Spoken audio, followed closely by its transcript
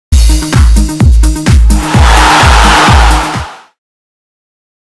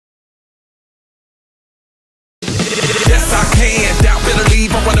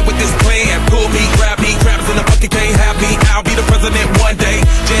president one day,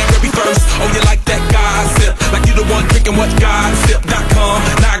 January 1st. Oh, you like that gossip? Like you the one drinking what gossip.com.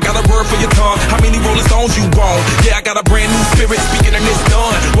 Now I got a word for your tongue. How many Rolling Stones you want? Yeah, I got a brand new spirit speaking and it's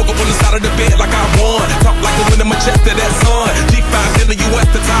done. Woke up on the side of the bed like I won. Talk like a wind in my chest to that sun. G5 in the US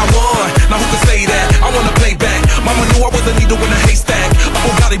to Taiwan. Now who can say that? I wanna play back. Mama knew I was a needle in a haystack. A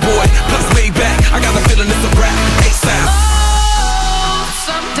Bugatti boy, plus Maybach. I got a feeling it's a rap. ASAP. Oh,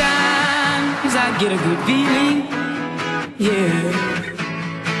 sometimes I get a good feeling. Yeah.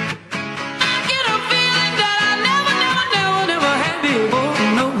 I get a feeling that I never had before.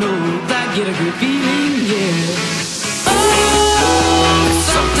 No, I get a good feeling. Yeah. Oh,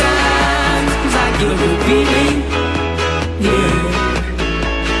 sometimes I get a good feeling. Yeah.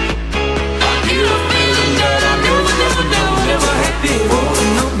 I get a feeling that I never had before.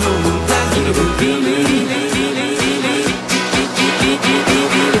 No, I get a good feeling.